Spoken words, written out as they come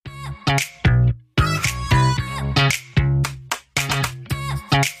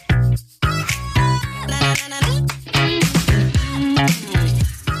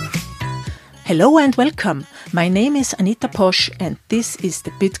Hello and welcome. My name is Anita Posch and this is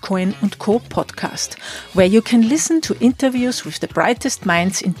the Bitcoin & Co. podcast, where you can listen to interviews with the brightest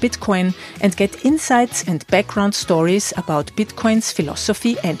minds in Bitcoin and get insights and background stories about Bitcoin's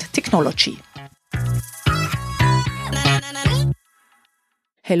philosophy and technology.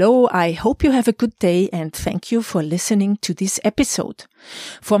 Hello, I hope you have a good day and thank you for listening to this episode.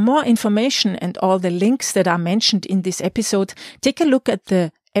 For more information and all the links that are mentioned in this episode, take a look at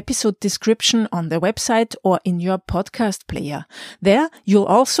the episode description on the website or in your podcast player. There you'll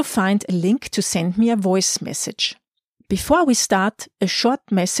also find a link to send me a voice message. Before we start, a short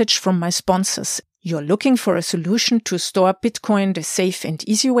message from my sponsors. You're looking for a solution to store Bitcoin the safe and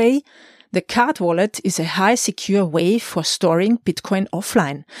easy way? The Card Wallet is a high secure way for storing Bitcoin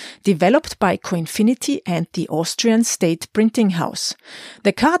offline, developed by Coinfinity and the Austrian State Printing House.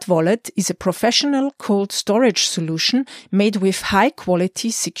 The Card Wallet is a professional cold storage solution made with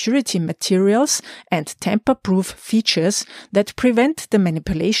high-quality security materials and tamper-proof features that prevent the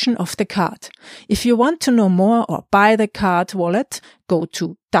manipulation of the card. If you want to know more or buy the Card Wallet, go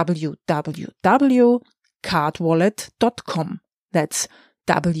to www.cardwallet.com. That's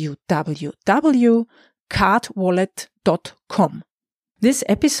www.cardwallet.com. This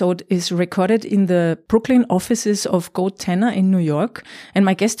episode is recorded in the Brooklyn offices of Gotenna in New York, and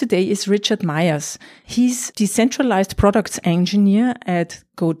my guest today is Richard Myers. He's decentralized products engineer at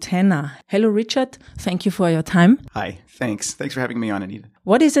Gotenna. Hello, Richard. Thank you for your time. Hi. Thanks. Thanks for having me on, Anita.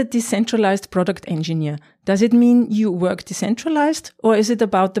 What is a decentralized product engineer? Does it mean you work decentralized, or is it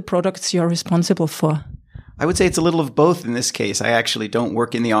about the products you're responsible for? I would say it's a little of both in this case. I actually don't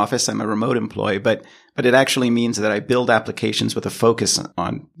work in the office. I'm a remote employee, but it actually means that I build applications with a focus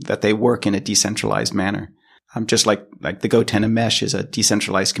on that they work in a decentralized manner. Just like the Gotenna Mesh is a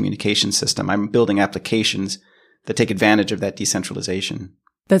decentralized communication system. I'm building applications that take advantage of that decentralization.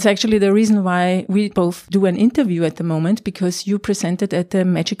 That's actually the reason why we both do an interview at the moment, because you presented at the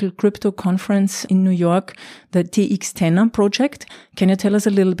Magical Crypto Conference in New York, the TX10 project. Can you tell us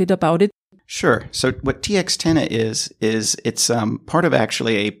a little bit about it? Sure. So what TX10 is it's part of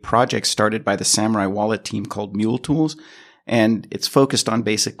actually a project started by the Samurai Wallet team called Mule Tools, and it's focused on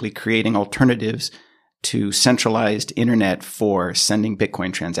basically creating alternatives to centralized internet for sending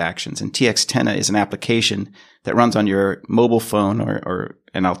Bitcoin transactions. And TX10 is an application that runs on your mobile phone,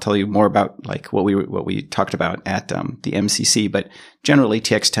 and I'll tell you more about like what we talked about at the MCC. But generally,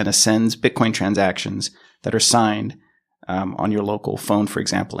 TX10 sends Bitcoin transactions that are signed on your local phone, for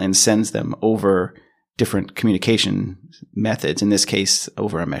example, and sends them over different communication methods, in this case,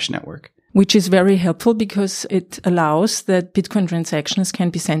 over a mesh network. Which is very helpful because it allows that Bitcoin transactions can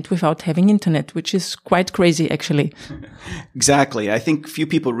be sent without having internet, which is quite crazy, actually. Exactly. I think few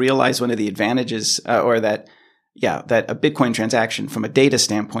people realize one of the advantages, that a Bitcoin transaction from a data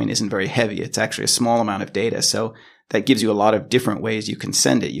standpoint isn't very heavy. It's actually a small amount of data. So that gives you a lot of different ways you can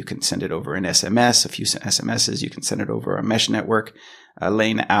send it. You can send it over an SMS, a few SMSs. You can send it over a mesh network.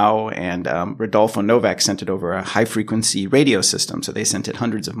 Lane Au and Rodolfo Novak sent it over a high-frequency radio system. So they sent it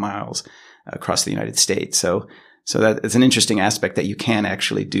hundreds of miles across the United States. So that is an interesting aspect that you can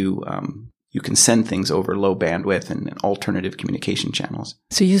actually do. You can send things over low bandwidth and alternative communication channels.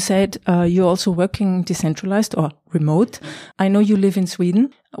 So you said you're also working decentralized or remote. I know you live in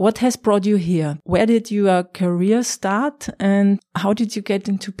Sweden. What has brought you here? Where did your career start and how did you get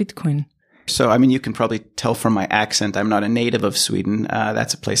into Bitcoin? So, I mean, you can probably tell from my accent, I'm not a native of Sweden.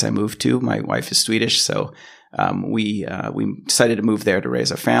 That's a place I moved to. My wife is Swedish, so we decided to move there to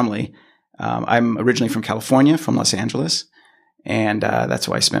raise a family. I'm originally from California, from Los Angeles. And that's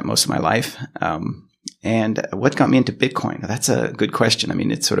where I spent most of my life. And what got me into Bitcoin? That's a good question. I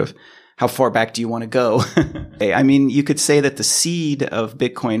mean, it's sort of, how far back do you want to go? I mean, you could say that the seed of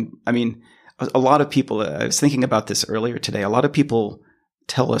Bitcoin, I mean, a lot of people, I was thinking about this earlier today, a lot of people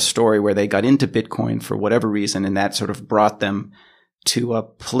tell a story where they got into Bitcoin for whatever reason, and that sort of brought them to a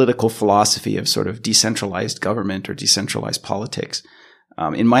political philosophy of sort of decentralized government or decentralized politics.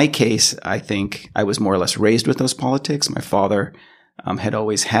 In my case, I think I was more or less raised with those politics. My father had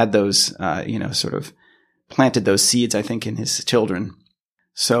always had those, sort of planted those seeds, I think, in his children.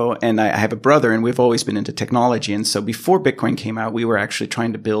 So, and I have a brother, and we've always been into technology. And so before Bitcoin came out, we were actually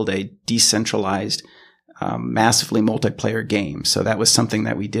trying to build a decentralized, massively multiplayer game. So that was something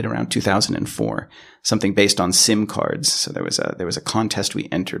that we did around 2004, something based on SIM cards. So there was a contest we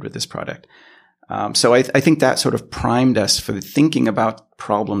entered with this product. So I think that sort of primed us for thinking about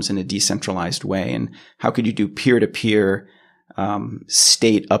problems in a decentralized way, and how could you do peer-to-peer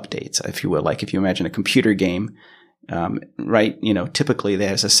state updates, if you will. Like if you imagine a computer game, right? You know, typically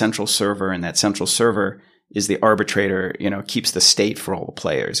there's a central server, and that central server is the arbitrator, keeps the state for all the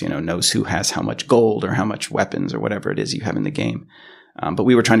players, knows who has how much gold or how much weapons or whatever it is you have in the game. But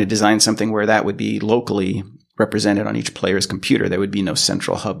we were trying to design something where that would be locally represented on each player's computer. There would be no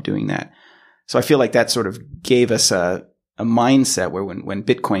central hub doing that. So I feel like that sort of gave us a mindset where when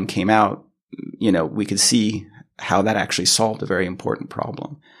Bitcoin came out, we could see how that actually solved a very important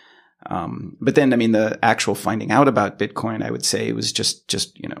problem. But then, the actual finding out about Bitcoin, I would say it was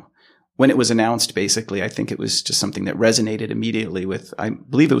just when it was announced, basically, I think it was just something that resonated immediately with, I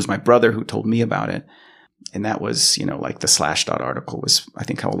believe it was my brother who told me about it. And that was, like the Slashdot article was, I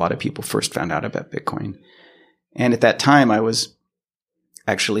think, how a lot of people first found out about Bitcoin. And at that time, I was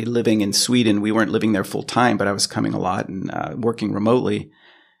actually living in Sweden. We weren't living there full time, but I was coming a lot and working remotely.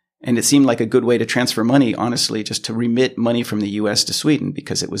 And it seemed like a good way to transfer money, honestly, just to remit money from the US to Sweden,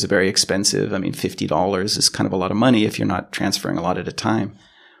 because it was very expensive. $50 is kind of a lot of money if you're not transferring a lot at a time.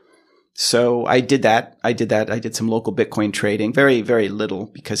 So I did that. I did some local Bitcoin trading, very, very little,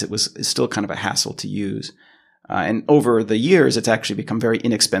 because it's still kind of a hassle to use. And over the years, it's actually become very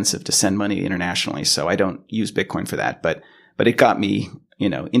inexpensive to send money internationally. So I don't use Bitcoin for that, but it got me,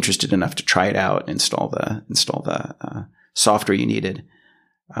 interested enough to try it out, install the software you needed.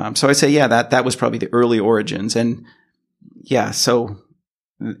 So I'd say, yeah, that was probably the early origins. And yeah,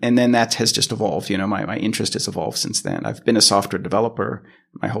 and then that has just evolved. My interest has evolved since then. I've been a software developer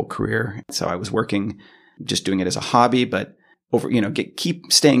my whole career. So I was working, just doing it as a hobby, but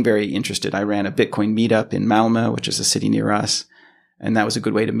keep staying very interested. I ran a Bitcoin meetup in Malmö, which is a city near us. And that was a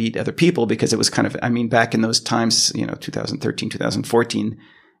good way to meet other people, because it was kind of, back in those times, 2013, 2014,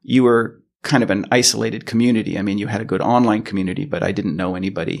 you were kind of an isolated community. You had a good online community, but I didn't know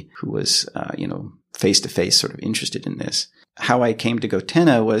anybody who was, face to face sort of interested in this. How I came to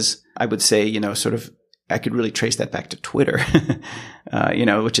Gotenna was, I would say, I could really trace that back to Twitter,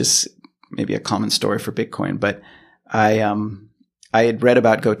 which is maybe a common story for Bitcoin. But I had read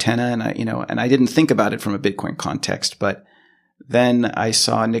about Gotenna, and I didn't think about it from a Bitcoin context. But then I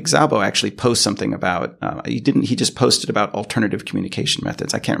saw Nick Szabo actually post something about, he just posted about alternative communication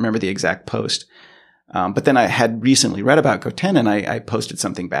methods. I can't remember the exact post. But then I had recently read about Gotenna, and I posted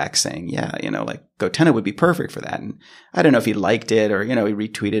something back saying, yeah, Gotenna would be perfect for that. And I don't know if he liked it or, he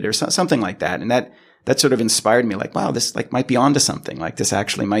retweeted or something like that. And that sort of inspired me, like, wow, this might be onto something. Like, this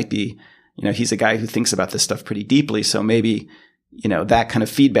actually might be, he's a guy who thinks about this stuff pretty deeply. So maybe, that kind of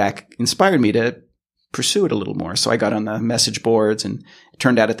feedback inspired me to pursue it a little more. So I got on the message boards, and it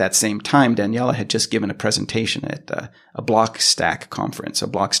turned out at that same time, Daniela had just given a presentation at a Blockstack conference. So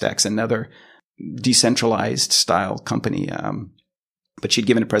Blockstack's another decentralized style company. But she'd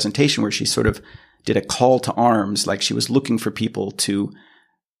given a presentation where she sort of did a call to arms, like she was looking for people to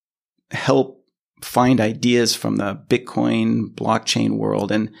help find ideas from the Bitcoin blockchain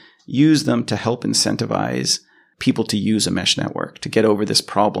world and use them to help incentivize people to use a mesh network, to get over this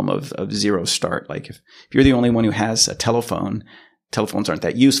problem of zero start. Like if you're the only one who has a telephone, telephones aren't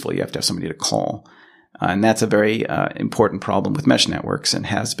that useful. You have to have somebody to call. And that's a very important problem with mesh networks, and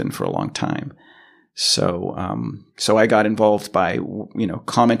has been for a long time. So I got involved by,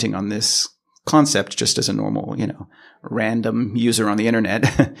 commenting on this concept just as a normal, random user on the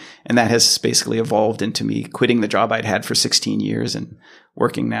internet. And that has basically evolved into me quitting the job I'd had for 16 years and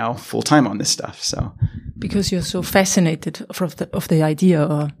working now full time on this stuff. So because you're so fascinated of the idea,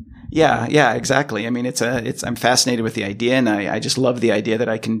 or Yeah, exactly. I'm fascinated with the idea, and I just love the idea that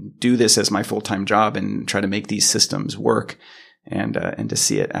I can do this as my full-time job and try to make these systems work, and to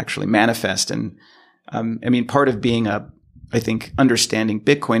see it actually manifest. And, part of being I think understanding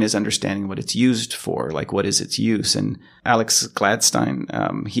Bitcoin is understanding what it's used for, like what is its use. And Alex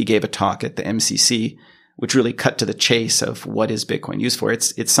Gladstein, he gave a talk at the MCC, which really cut to the chase of what is Bitcoin used for.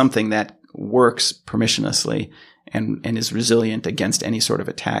 It's something that works permissionlessly and is resilient against any sort of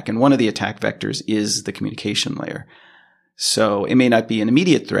attack. And one of the attack vectors is the communication layer. So it may not be an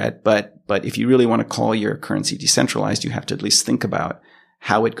immediate threat, but if you really want to call your currency decentralized, you have to at least think about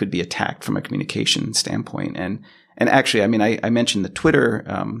how it could be attacked from a communication standpoint. And actually, I mentioned the Twitter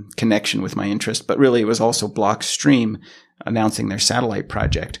connection with my interest, but really it was also Blockstream announcing their satellite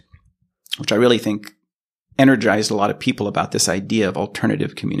project, which I really think energized a lot of people about this idea of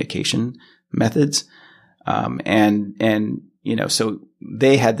alternative communication methods. So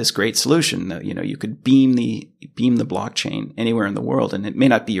they had this great solution that, you could beam the blockchain anywhere in the world. And it may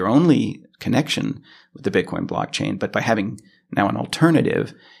not be your only connection with the Bitcoin blockchain, but by having now an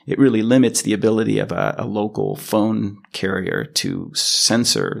alternative, it really limits the ability of a local phone carrier to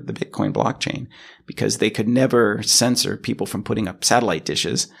censor the Bitcoin blockchain, because they could never censor people from putting up satellite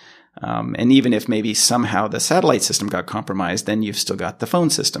dishes. And even if maybe somehow the satellite system got compromised, then you've still got the phone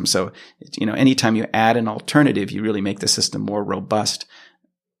system. So, anytime you add an alternative, you really make the system more robust.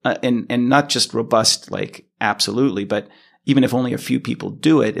 And not just robust, like absolutely, but even if only a few people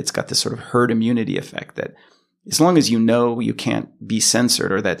do it, it's got this sort of herd immunity effect that as long as you can't be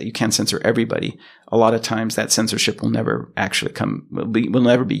censored or that you can't censor everybody, a lot of times that censorship will never actually will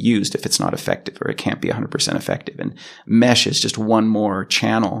never be used if it's not effective or it can't be 100% effective. And mesh is just one more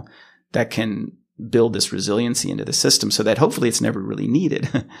channel that can build this resiliency into the system so that hopefully it's never really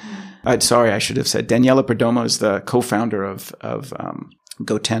needed. I'm sorry, I should have said Daniela Perdomo is the co-founder of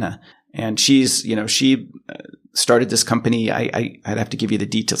Gotenna. And she started this company. I'd have to give you the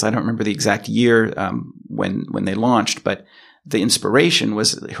details. I don't remember the exact year when they launched, but the inspiration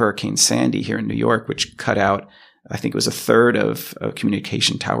was Hurricane Sandy here in New York, which cut out, I think it was a third of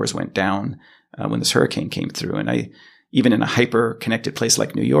communication towers went down when this hurricane came through. And even in a hyper-connected place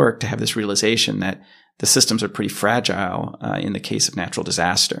like New York, to have this realization that the systems are pretty fragile in the case of natural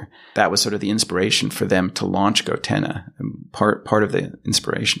disaster. That was sort of the inspiration for them to launch Gotenna, part of the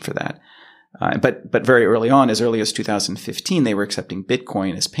inspiration for that. But very early on, as early as 2015, they were accepting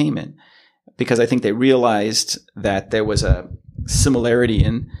Bitcoin as payment because I think they realized that there was a similarity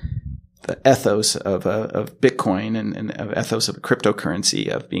in the ethos of Bitcoin and of ethos of a cryptocurrency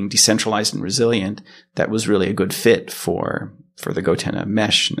of being decentralized and resilient. That was really a good fit for the Gotenna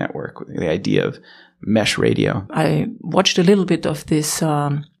mesh network, the idea of mesh radio. I watched a little bit of this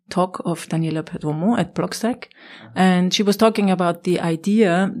talk of Daniela Perdomo at Blockstack, and she was talking about the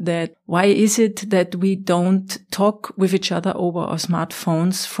idea that why is it that we don't talk with each other over our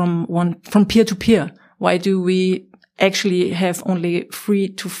smartphones from peer to peer? Why do we actually have only 3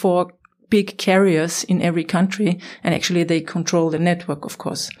 to 4 big carriers in every country, and actually they control the network, of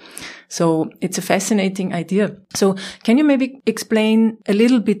course. So it's a fascinating idea. So can you maybe explain a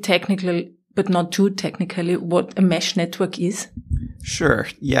little bit technically, but not too technically, what a mesh network is? Sure.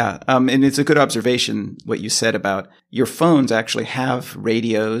 Yeah. And it's a good observation what you said about your phones actually have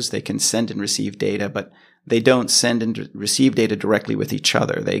radios. They can send and receive data, but they don't send and receive data directly with each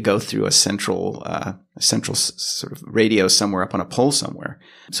other. They go through a central sort of radio somewhere up on a pole somewhere.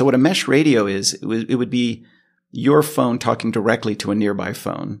 So what a mesh radio is, it would be your phone talking directly to a nearby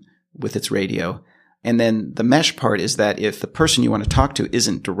phone with its radio. And then the mesh part is that if the person you want to talk to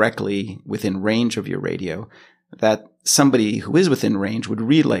isn't directly within range of your radio, that somebody who is within range would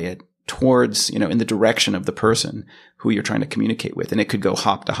relay it towards, in the direction of the person who you're trying to communicate with. And it could go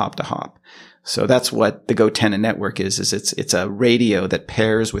hop to hop to hop. So that's what the Gotenna network is it's a radio that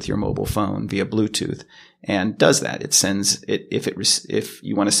pairs with your mobile phone via Bluetooth and does that. It sends it, if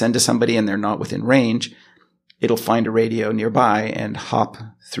you want to send to somebody and they're not within range, it'll find a radio nearby and hop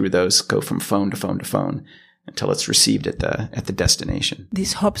through those, go from phone to phone to phone until it's received at the destination.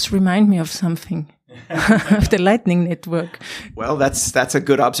 These hops remind me of something. Of the Lightning Network. Well, that's a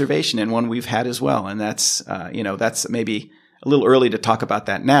good observation and one we've had as well. And that's maybe a little early to talk about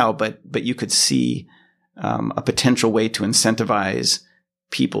that now, but you could see a potential way to incentivize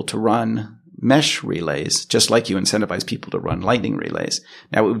people to run mesh relays, just like you incentivize people to run Lightning relays.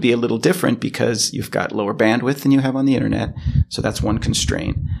 Now, it would be a little different because you've got lower bandwidth than you have on the internet. So that's one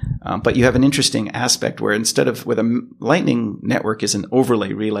constraint. But you have an interesting aspect where instead of with a Lightning network is an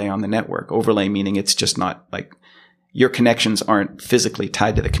overlay relay on the network. Overlay meaning it's just not like your connections aren't physically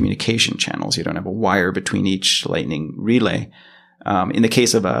tied to the communication channels. You don't have a wire between each Lightning relay. In the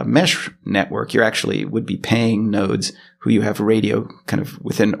case of a mesh network, you actually would be paying nodes who you have radio kind of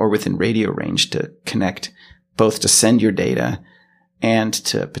within radio range to connect, both to send your data and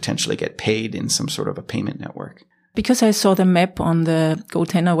to potentially get paid in some sort of a payment network. Because I saw the map on the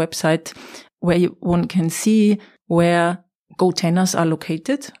Gotenna website where one can see where Gotennas are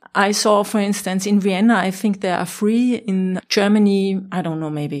located. I saw, for instance, in Vienna, I think there are 3. In Germany, I don't know,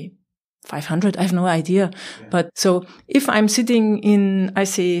 maybe 500. I have no idea. Yeah. But so if I'm sitting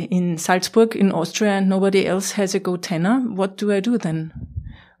in Salzburg in Austria and nobody else has a Gotenna, what do I do then?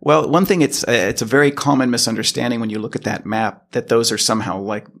 Well, one thing, it's a very common misunderstanding when you look at that map that those are somehow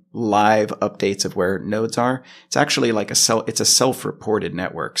like live updates of where nodes are. It's actually like it's a self-reported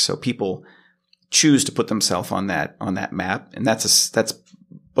network. So people choose to put themselves on that map. And that's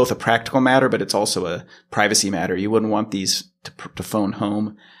both a practical matter, but it's also a privacy matter. You wouldn't want these to phone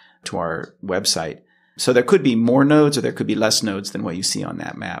home to our website. So there could be more nodes or there could be less nodes than what you see on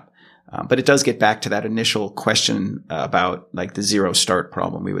that map. But it does get back to that initial question about like the zero start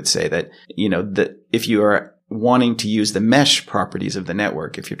problem. We would say that, that if you are wanting to use the mesh properties of the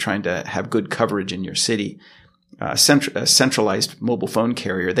network, if you're trying to have good coverage in your city, a centralized mobile phone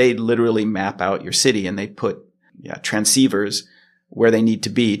carrier, they literally map out your city and they put transceivers where they need to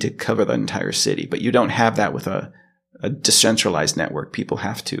be to cover the entire city. But you don't have that with a decentralized network. People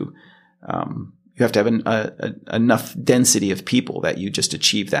have to, you have to have enough density of people that you just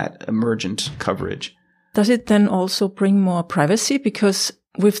achieve that emergent coverage. Does it then also bring more privacy? Because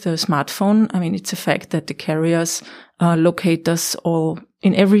with the smartphone, I mean, it's a fact that the carriers locate us all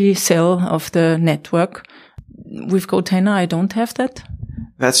in every cell of the network. With GoTenna, I don't have that.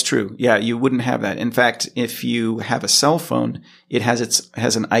 That's true. Yeah, you wouldn't have that. In fact, if you have a cell phone, it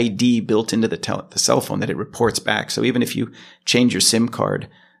has an ID built into the cell phone that it reports back. So even if you change your SIM card,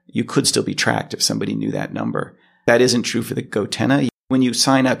 you could still be tracked if somebody knew that number. That isn't true for the GoTenna. When you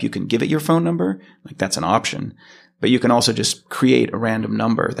sign up, you can give it your phone number. Like, that's an option. But you can also just create a random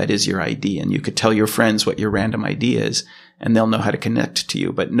number that is your ID, and you could tell your friends what your random ID is, and they'll know how to connect to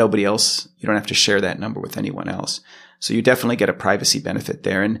you. But nobody else, you don't have to share that number with anyone else. So you definitely get a privacy benefit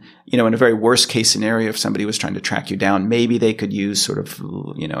there. And, in a very worst case scenario, if somebody was trying to track you down, maybe they could use sort of,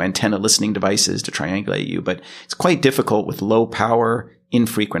 antenna listening devices to triangulate you. But it's quite difficult with low power,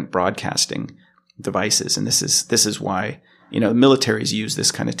 infrequent broadcasting devices. And this is why, militaries use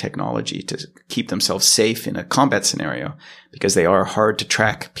this kind of technology to keep themselves safe in a combat scenario, because they are hard to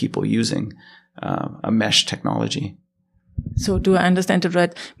track people using a mesh technology. So do I understand it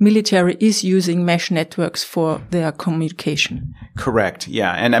right? Military is using mesh networks for their communication. Correct.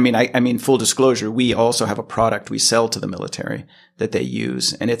 Yeah. And I mean, full disclosure, we also have a product we sell to the military that they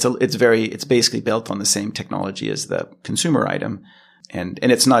use. And it's basically built on the same technology as the consumer item. And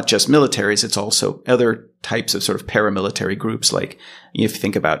it's not just militaries, it's also other types of sort of paramilitary groups. Like, if you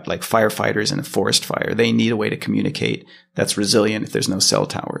think about like firefighters in a forest fire, they need a way to communicate that's resilient if there's no cell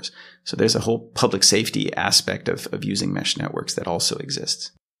towers. So there's a whole public safety aspect of using mesh networks that also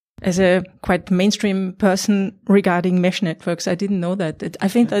exists. As a quite mainstream person regarding mesh networks, I didn't know that.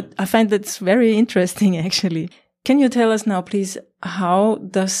 I find that's very interesting, actually. Can you tell us now, please, how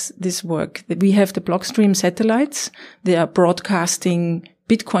does this work? We have the Blockstream satellites. They are broadcasting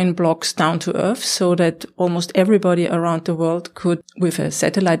Bitcoin blocks down to Earth so that almost everybody around the world could, with a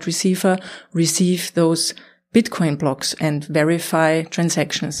satellite receiver, receive those Bitcoin blocks and verify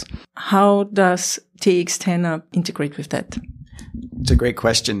transactions. How does TX10 integrate with that? It's a great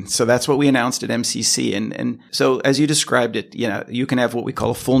question. So that's what we announced at MCC. And so as you described it, you can have what we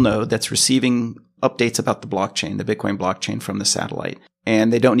call a full node that's receiving updates about the blockchain, the Bitcoin blockchain from the satellite.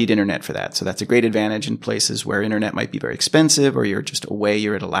 And they don't need internet for that. So that's a great advantage in places where internet might be very expensive, or you're just away,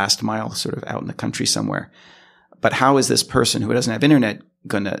 you're at a last mile, sort of out in the country somewhere. But how is this person who doesn't have internet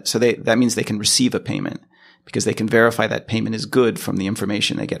that means they can receive a payment, because they can verify that payment is good from the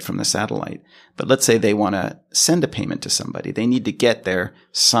information they get from the satellite. But let's say they want to send a payment to somebody. They need to get their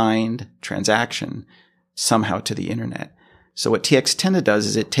signed transaction somehow to the internet. So what TX10 does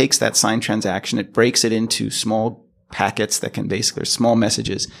is it takes that signed transaction, it breaks it into small packets that can basically, small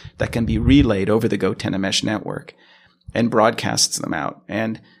messages that can be relayed over the GoTenna mesh network, and broadcasts them out.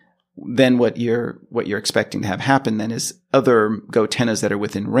 And then what you're expecting to have happen then is other GoTennas that are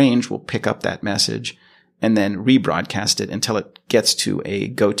within range will pick up that message and then rebroadcast it until it gets to a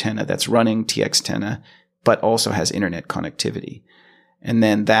GoTenna that's running TX10, but also has internet connectivity. And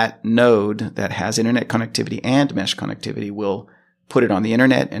then that node that has internet connectivity and mesh connectivity will put it on the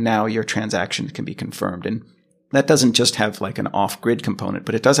internet, and now your transaction can be confirmed. And that doesn't just have like an off-grid component,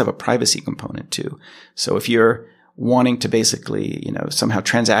 but it does have a privacy component too. So if you're wanting to basically, somehow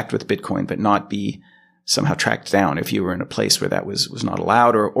transact with Bitcoin, but not be somehow tracked down, if you were in a place where that was not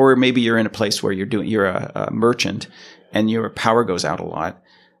allowed, or maybe you're in a place where you're a merchant and your power goes out a lot,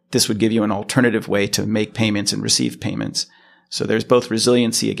 this would give you an alternative way to make payments and receive payments. So there's both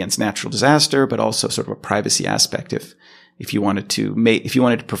resiliency against natural disaster, but also sort of a privacy aspect if you wanted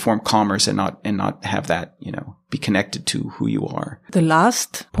to perform commerce and not have that, be connected to who you are. The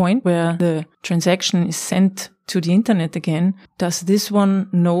last point where the transaction is sent to the internet again, does this one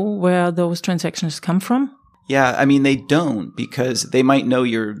know where those transactions come from? Yeah, I mean, they don't, because they might know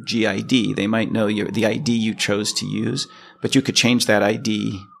your GID. They might know the ID you chose to use, but you could change that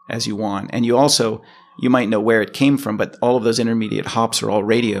ID as you want. And you might know where it came from, but all of those intermediate hops are all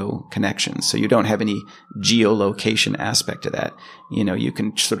radio connections. So you don't have any geolocation aspect to that. You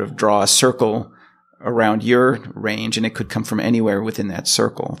can sort of draw a circle around your range, and it could come from anywhere within that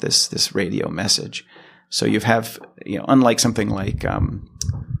circle, this radio message. So you have, unlike something like,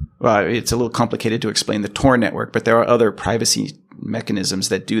 it's a little complicated to explain the Tor network, but there are other privacy mechanisms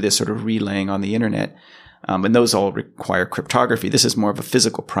that do this sort of relaying on the internet. And those all require cryptography. This is more of a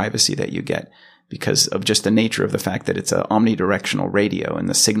physical privacy that you get because of just the nature of the fact that it's an omnidirectional radio, and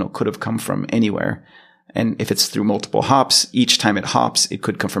the signal could have come from anywhere. And if it's through multiple hops, each time it hops, it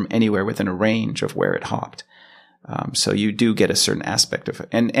could come from anywhere within a range of where it hopped. So you do get a certain aspect of it.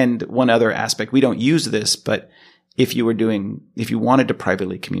 And one other aspect, we don't use this, but if you wanted to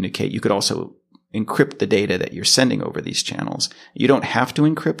privately communicate, you could also encrypt the data that you're sending over these channels. You don't have to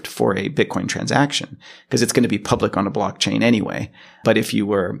encrypt for a Bitcoin transaction because it's going to be public on a blockchain anyway. But if you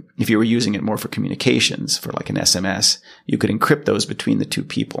were using it more for communications, for like an SMS, you could encrypt those between the two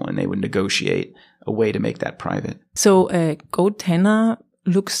people and they would negotiate a way to make that private. So GoTenna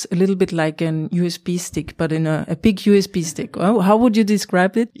looks a little bit like an USB stick, but in a big USB stick. How would you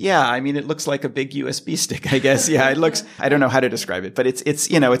describe it? Yeah, I mean, it looks like a big USB stick, I guess. Yeah, it looks, I don't know how to describe it, but it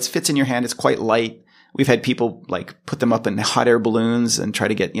fits in your hand. It's quite light. We've had people like put them up in hot air balloons and try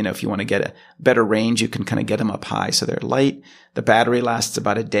to get, if you want to get a better range, you can kind of get them up high. So they're light. The battery lasts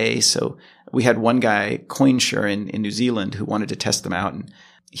about a day. So we had one guy, CoinSure in New Zealand, who wanted to test them out, and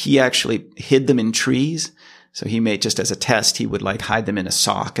he actually hid them in trees. So he made, just as a test, he would like hide them in a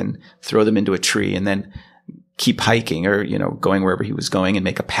sock and throw them into a tree and then keep hiking or, going wherever he was going and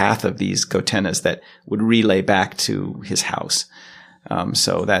make a path of these GoTennas that would relay back to his house.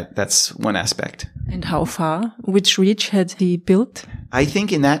 So that's one aspect. And how far? Which reach had he built? I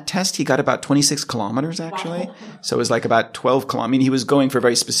think in that test, he got about 26 kilometers actually. Wow. So it was like about 12 kilometers. I mean, he was going for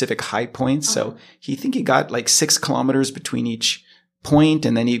very specific high points. So he got like 6 kilometers between each point,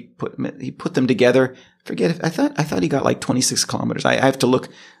 and then he put them together. I thought he got like 26 kilometers. I have to look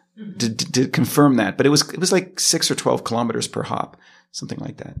to confirm that, but it was like 6 or 12 kilometers per hop, something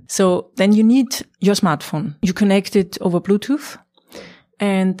like that. So then you need your smartphone. You connect it over Bluetooth,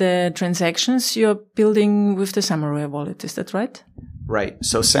 and the transactions you're building with the Samurai wallet. Is that right? Right.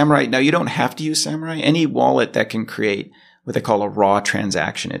 So Samurai, now you don't have to use Samurai. Any wallet that can create what they call a raw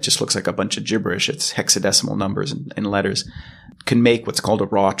transaction, it just looks like a bunch of gibberish. It's hexadecimal numbers and letters, can make what's called a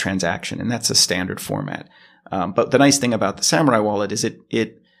raw transaction, and that's a standard format. But the nice thing about the Samurai wallet is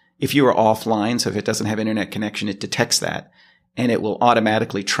if you are offline, so if it doesn't have internet connection, it detects that, and it will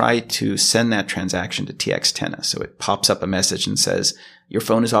automatically try to send that transaction to TXTenna. So it pops up a message and says, your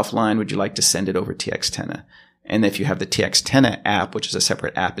phone is offline. Would you like to send it over TXTenna? And if you have the TXTenna app, which is a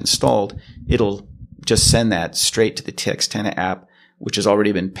separate app installed, it'll just send that straight to the TXTenna app, which has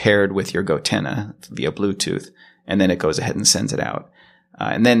already been paired with your GoTenna via Bluetooth. And then it goes ahead and sends it out.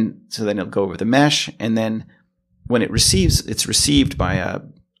 And then it'll go over the mesh. And then when it's received by a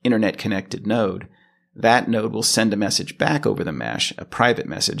internet connected node. That node will send a message back over the mesh, a private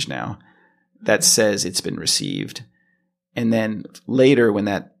message now, that says it's been received. And then later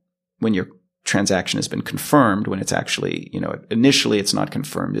when your transaction has been confirmed, when it's actually, initially it's not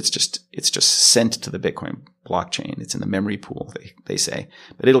confirmed. It's just sent to the Bitcoin blockchain. It's in the memory pool, they say,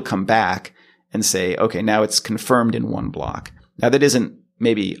 but it'll come back and say, okay, now it's confirmed in one block. Now that isn't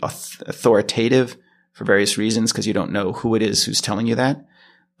maybe authoritative for various reasons, because you don't know who it is who's telling you that,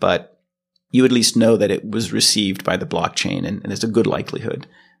 but you at least know that it was received by the blockchain, and there's a good likelihood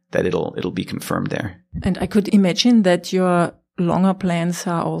that it'll be confirmed there. And I could imagine that your longer plans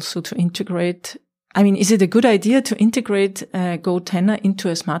are also to integrate. I mean, is it a good idea to integrate GoTenna into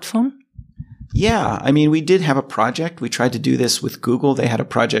a smartphone? Yeah. I mean, we did have a project. We tried to do this with Google. They had a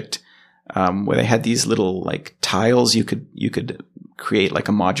project where they had these little like tiles you could create like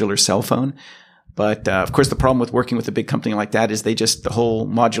a modular cell phone. But of course, the problem with working with a big company like that is the whole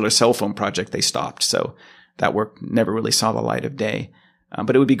modular cell phone project they stopped. So that work never really saw the light of day.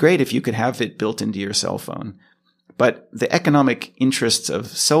 But it would be great if you could have it built into your cell phone. But the economic interests of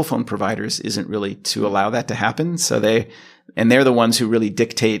cell phone providers isn't really to allow that to happen. So they're the ones who really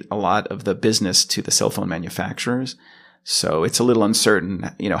dictate a lot of the business to the cell phone manufacturers. So it's a little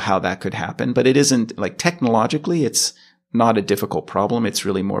uncertain, how that could happen. But it isn't, like, technologically, it's not a difficult problem. It's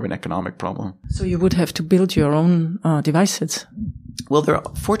really more of an economic problem. So you would have to build your own devices. Well,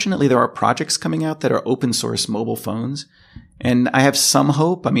 fortunately, there are projects coming out that are open source mobile phones. And I have some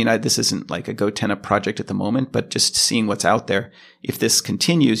hope. I mean, this isn't like a GoTenna project at the moment, but just seeing what's out there. If this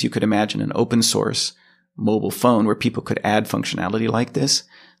continues, you could imagine an open source mobile phone where people could add functionality like this.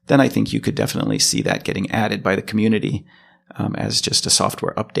 Then I think you could definitely see that getting added by the community as just a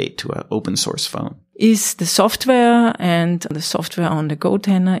software update to an open source phone. Is the software and the software on the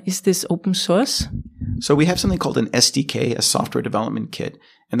GoTenna, is this open source? So we have something called an SDK, a software development kit,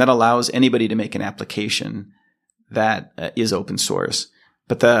 and that allows anybody to make an application that is open source.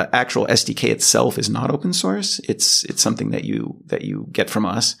 But the actual SDK itself is not open source. It's something that you get from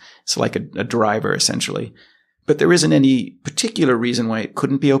us. It's like a driver essentially. But there isn't any particular reason why it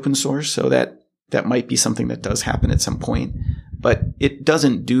couldn't be open source. So that might be something that does happen at some point, but it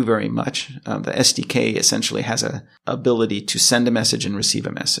doesn't do very much. The SDK essentially has a ability to send a message and receive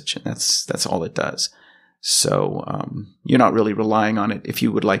a message, and that's all it does. So you're not really relying on it. If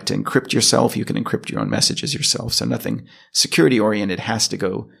you would like to encrypt yourself, you can encrypt your own messages yourself. So nothing security-oriented has to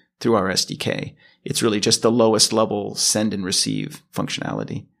go through our SDK. It's really just the lowest level send and receive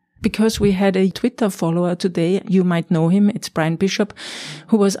functionality. Because we had a Twitter follower today, you might know him, it's Brian Bishop,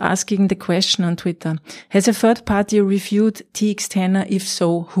 who was asking the question on Twitter, has a third party reviewed TX10? If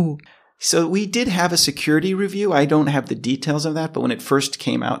so, who? So we did have a security review. I don't have the details of that, but when it first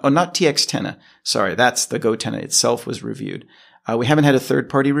came out, not TX10, sorry, that's the GoTenna itself was reviewed. We haven't had a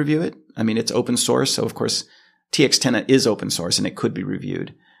third party review it. I mean, it's open source. So of course, TX10 is open source and it could be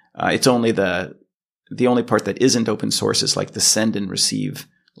reviewed. It's only the only part that isn't open source is like the send and receive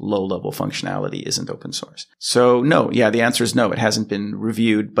low-level functionality isn't open source. So no, the answer is no. It hasn't been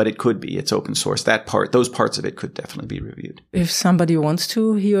reviewed, but it could be. It's open source. Those parts of it could definitely be reviewed. If somebody wants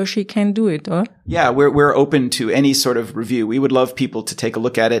to, he or she can do it, or? Yeah, we're open to any sort of review. We would love people to take a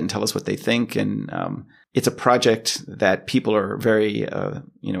look at it and tell us what they think. And it's a project that people are very,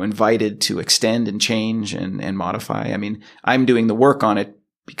 invited to extend and change and modify. I mean, I'm doing the work on it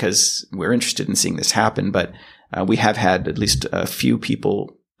because we're interested in seeing this happen, but we have had at least a few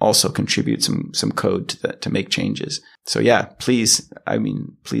people also contribute some code to make changes. So yeah, please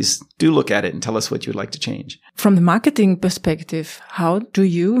do look at it and tell us what you'd like to change. From the marketing perspective, how do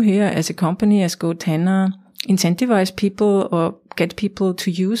you here as a company, as GoTenna, incentivize people or get people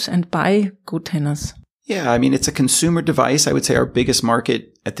to use and buy GoTennas? Yeah, I mean, it's a consumer device. I would say our biggest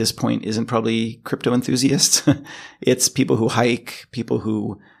market at this point isn't probably crypto enthusiasts. It's people who hike, people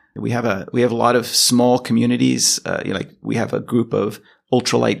who we have a lot of small communities. We have a group of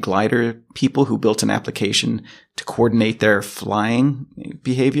ultralight glider people who built an application to coordinate their flying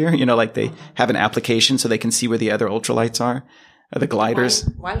behavior. Like they have an application so they can see where the other ultralights are, the gliders.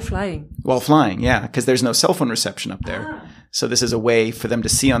 While flying. While flying, yeah, because there's no cell phone reception up there. So this is a way for them to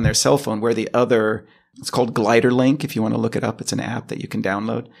see on their cell phone where the other, it's called Glider Link. If you want to look it up, it's an app that you can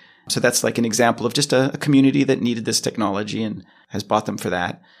download. So that's like an example of just a community that needed this technology and has bought them for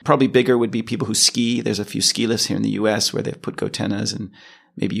that. Probably bigger would be people who ski. There's a few ski lifts here in the US where they've put GoTennas, and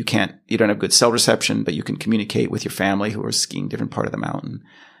maybe you don't have good cell reception, but you can communicate with your family who are skiing different part of the mountain.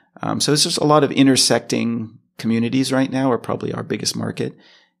 So it's just a lot of intersecting communities right now are probably our biggest market.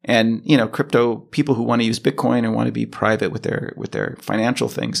 And, crypto people who want to use Bitcoin and want to be private with their financial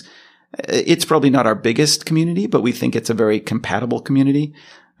things. It's probably not our biggest community, but we think it's a very compatible community.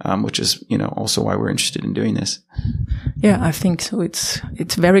 Which is, also why we're interested in doing this. Yeah, I think so. It's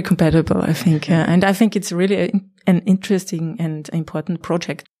very compatible, I think. And I think it's really an interesting and important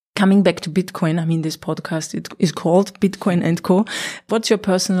project. Coming back to Bitcoin, I mean, this podcast is called Bitcoin & Co. What's your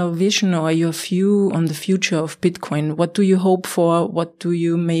personal vision or your view on the future of Bitcoin? What do you hope for? What do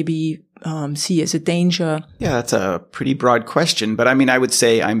you maybe see as a danger? Yeah, that's a pretty broad question. But I mean, I would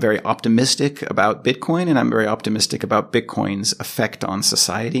say I'm very optimistic about Bitcoin, and I'm very optimistic about Bitcoin's effect on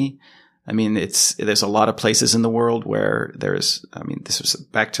society. I mean, there's a lot of places in the world where this was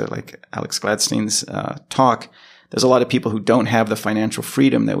back to like Alex Gladstein's talk. There's a lot of people who don't have the financial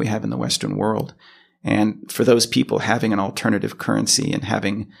freedom that we have in the Western world. And for those people, having an alternative currency and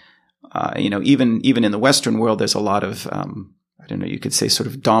having, even in the Western world, there's a lot of, you could say sort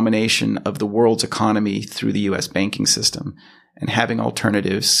of domination of the world's economy through the U.S. banking system, and having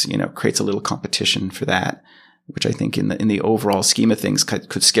alternatives, creates a little competition for that, which I think in the overall scheme of things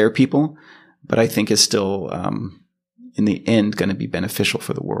could scare people, but I think is still, in the end going to be beneficial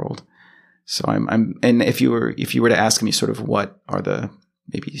for the world. So and if you were to ask me sort of what are the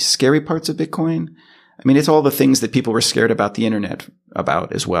maybe scary parts of Bitcoin, I mean, it's all the things that people were scared about the internet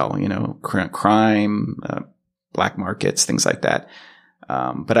about as well, crime, black markets, things like that.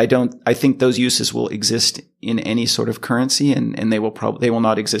 But I think those uses will exist in any sort of currency, and they will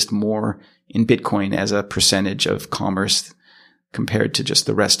not exist more in Bitcoin as a percentage of commerce compared to just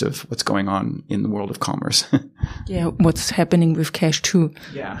the rest of what's going on in the world of commerce. Yeah. What's happening with cash too.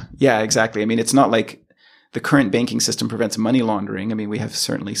 Yeah, exactly. I mean, it's not like the current banking system prevents money laundering. I mean, we have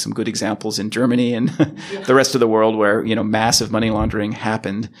certainly some good examples in Germany and the rest of the world where, massive money laundering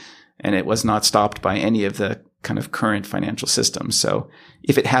happened, and it was not stopped by any of the kind of current financial systems. So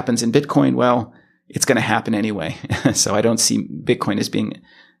if it happens in Bitcoin, well, it's going to happen anyway. So I don't see Bitcoin as being,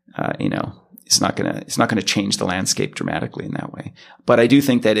 it's not going to change the landscape dramatically in that way. But I do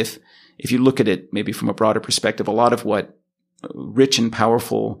think that if you look at it maybe from a broader perspective, a lot of what rich and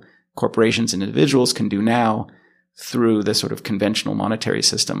powerful corporations and individuals can do now through the sort of conventional monetary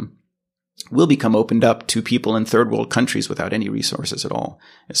system will become opened up to people in third world countries without any resources at all,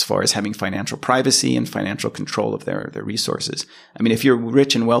 as far as having financial privacy and financial control of their resources. I mean, if you're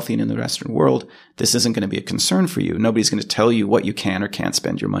rich and wealthy and in the Western world, this isn't going to be a concern for you. Nobody's going to tell you what you can or can't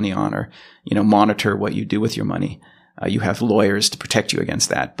spend your money on, or, monitor what you do with your money. You have lawyers to protect you against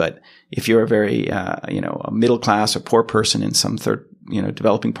that. But if you're a very, a middle class or poor person in some third,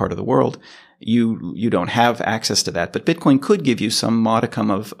 developing part of the world, you don't have access to that. But Bitcoin could give you some modicum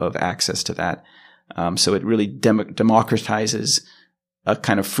of access to that. So it really democratizes a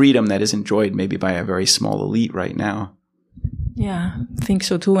kind of freedom that is enjoyed maybe by a very small elite right now. Yeah, I think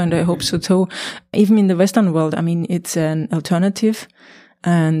so too. And I hope so too. Even in the Western world, I mean, it's an alternative.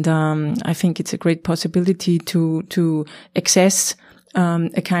 And I think it's a great possibility to access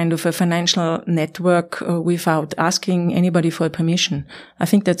a kind of a financial network without asking anybody for permission. I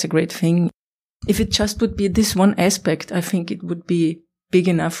think that's a great thing. If it just would be this one aspect, I think it would be big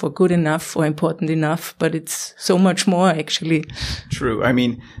enough or good enough or important enough, but it's so much more actually. True. I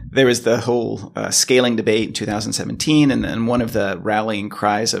mean, there was the whole scaling debate in 2017, and then one of the rallying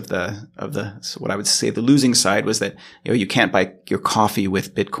cries of the what I would say the losing side was that you can't buy your coffee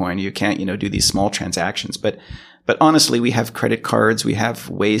with Bitcoin, you can't do these small transactions. But honestly, we have credit cards, we have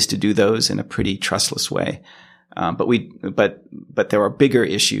ways to do those in a pretty trustless way. But there are bigger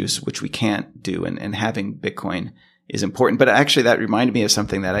issues which we can't do, and having Bitcoin is important. But actually that reminded me of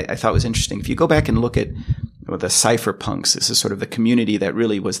something that I thought was interesting. If you go back and look at the cypherpunks, this is sort of the community that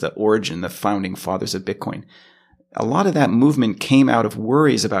really was the origin, the founding fathers of Bitcoin. A lot of that movement came out of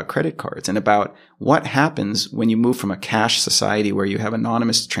worries about credit cards and about what happens when you move from a cash society where you have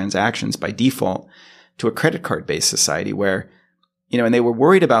anonymous transactions by default to a credit card based society where and they were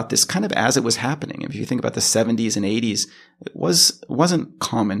worried about this kind of as it was happening. If you think about the 70s and 80s, it wasn't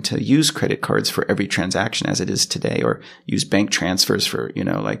common to use credit cards for every transaction as it is today, or use bank transfers for,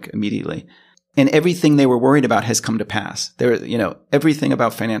 immediately. And everything they were worried about has come to pass. Everything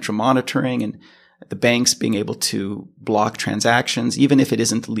about financial monitoring and the banks being able to block transactions, even if it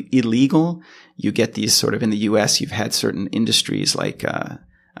isn't illegal. You get these sort of, in the US, you've had certain industries like,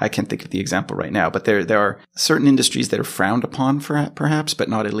 I can't think of the example right now, but there are certain industries that are frowned upon perhaps, but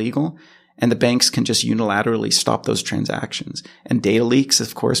not illegal. And the banks can just unilaterally stop those transactions. And data leaks,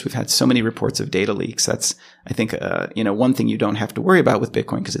 of course, we've had so many reports of data leaks. That's, I think, one thing you don't have to worry about with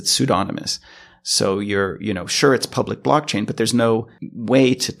Bitcoin because it's pseudonymous. So you're, sure, it's public blockchain, but there's no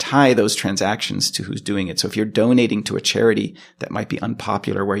way to tie those transactions to who's doing it. So if you're donating to a charity that might be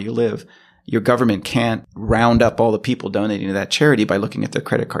unpopular where you live, your government can't round up all the people donating to that charity by looking at their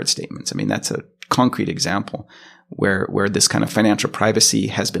credit card statements. I mean, that's a concrete example where this kind of financial privacy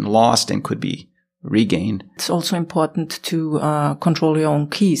has been lost and could be regained. It's also important to control your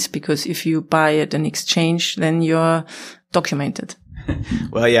own keys, because if you buy at an exchange, then you're documented.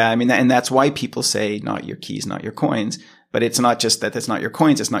 Well, yeah, I mean, and that's why people say not your keys, not your coins. But it's not just that it's not your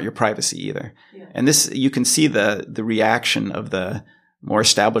coins, it's not your privacy either. Yeah. And this, you can see the reaction of the more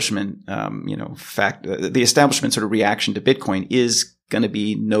establishment, the establishment sort of reaction to Bitcoin is going to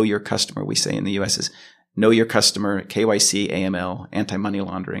be know your customer. We say in the US is know your customer, KYC, AML, anti-money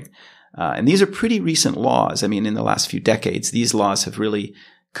laundering. And these are pretty recent laws. I mean, in the last few decades, these laws have really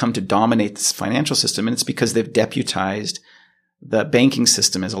come to dominate this financial system. And it's because they've deputized the banking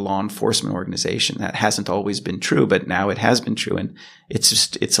system as a law enforcement organization. That hasn't always been true, but now it has been true. And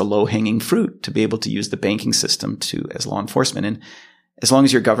it's a low hanging fruit to be able to use the banking system as law enforcement. And as long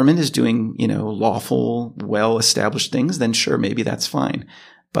as your government is doing, lawful, well-established things, then sure, maybe that's fine.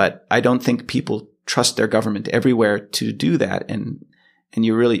 But I don't think people trust their government everywhere to do that. And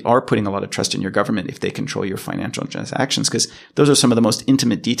you really are putting a lot of trust in your government if they control your financial transactions, because those are some of the most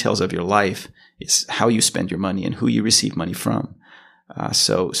intimate details of your life, is how you spend your money and who you receive money from.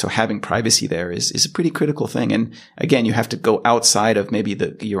 So having privacy there is a pretty critical thing. And again, you have to go outside of maybe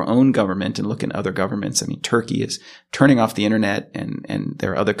your own government and look at other governments. I mean, Turkey is turning off the internet, and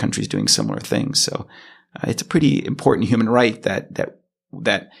there are other countries doing similar things. So it's a pretty important human right that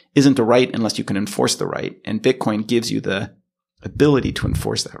isn't a right unless you can enforce the right. And Bitcoin gives you the ability to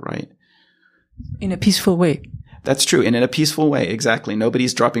enforce that right. In a peaceful way. That's true. And in a peaceful way. Exactly.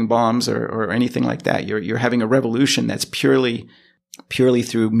 Nobody's dropping bombs or anything like that. You're having a revolution that's purely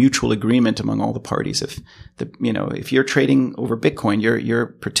through mutual agreement among all the parties. If you're trading over Bitcoin, you're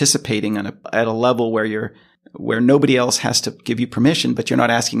participating at a level where nobody else has to give you permission, but you're not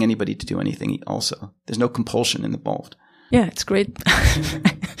asking anybody to do anything also. There's no compulsion involved. Yeah, it's great.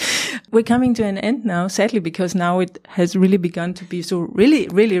 We're coming to an end now, sadly, because now it has really begun to be so really,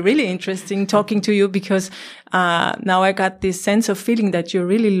 really, really interesting talking to you, because now I got this sense of feeling that you're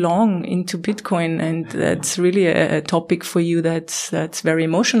really long into Bitcoin, and that's really a topic for you that's very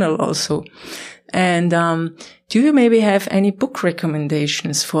emotional also. And do you maybe have any book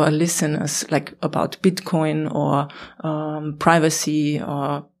recommendations for our listeners, like about Bitcoin or privacy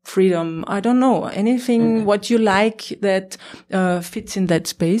or freedom? I don't know, anything what you like that fits in that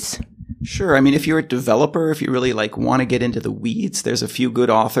space? Sure. I mean, if you're a developer, if you really want to get into the weeds, there's a few good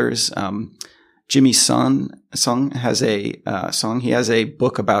authors. Jimmy Sung has he has a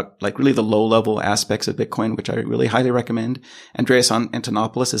book about really the low level aspects of Bitcoin, which I really highly recommend. Andreas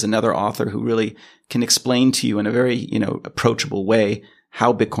Antonopoulos is another author who really can explain to you in a very, approachable way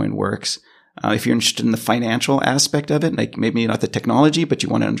how Bitcoin works. If you're interested in the financial aspect of it, maybe not the technology, but you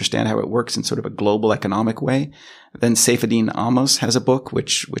want to understand how it works in sort of a global economic way, then Saifedean Ammous has a book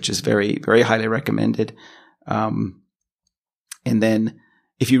which is very, very highly recommended. And then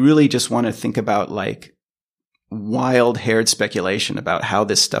if you really just want to think about wild-haired speculation about how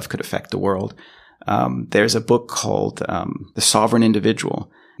this stuff could affect the world, there's a book called The Sovereign Individual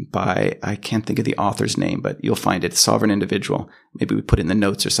by, I can't think of the author's name, but you'll find it, Sovereign Individual. Maybe we put it in the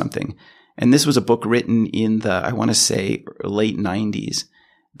notes or something. And this was a book written in the, I want to say, late 90s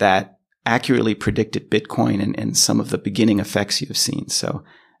that accurately predicted Bitcoin and some of the beginning effects you've seen. So,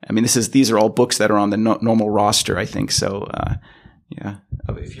 I mean, these are all books that are on the normal roster, I think. So, yeah,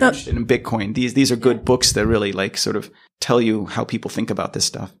 if you're interested in Bitcoin, these are good books that really sort of tell you how people think about this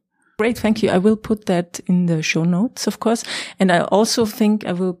stuff. Great, thank you. I will put that in the show notes, of course. And I also think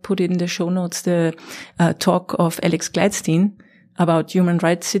I will put in the show notes the talk of Alex Gladstein about human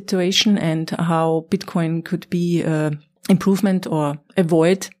rights situation and how Bitcoin could be improvement or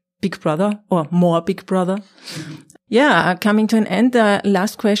avoid Big Brother or more Big Brother. Mm-hmm. Yeah, coming to an end, the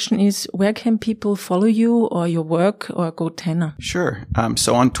last question is, where can people follow you or your work or GoTenna? Sure.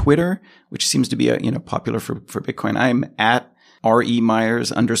 So on Twitter, which seems to be popular for Bitcoin, I'm at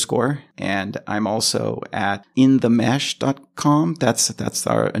 @REMyers_, and I'm also at inthemesh.com. That's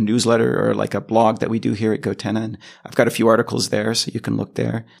our newsletter or a blog that we do here at GoTenna. And I've got a few articles there, so you can look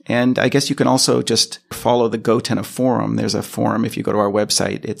there. And I guess you can also just follow the GoTenna forum. There's a forum. If you go to our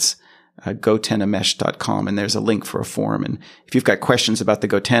website, it's gotennamesh.com, and there's a link for a forum. And if you've got questions about the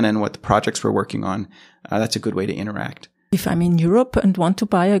GoTenna and what the projects we're working on, that's a good way to interact. If I'm in Europe and want to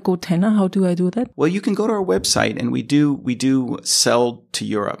buy a GoTenna, how do I do that? Well, you can go to our website, and we do sell to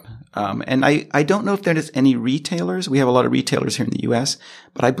Europe. And I don't know if there's any retailers. We have a lot of retailers here in the US,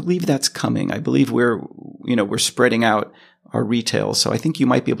 but I believe that's coming. I believe we're spreading out our retail. So I think you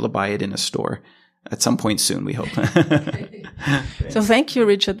might be able to buy it in a store at some point soon, we hope. So thank you,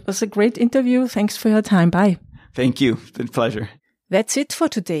 Richard. It was a great interview. Thanks for your time. Bye. Thank you. It's been a pleasure. That's it for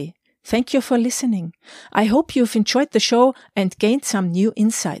today. Thank you for listening. I hope you've enjoyed the show and gained some new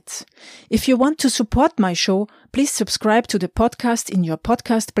insights. If you want to support my show, please subscribe to the podcast in your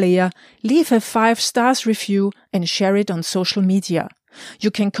podcast player, leave a 5-star review, and share it on social media.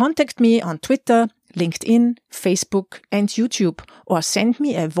 You can contact me on Twitter, LinkedIn, Facebook, and YouTube, or send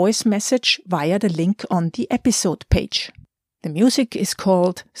me a voice message via the link on the episode page. The music is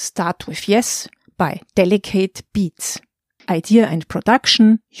called Start With Yes by Delicate Beats. Idea and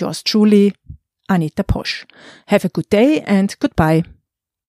production, yours truly, Anita Posch. Have a good day and goodbye.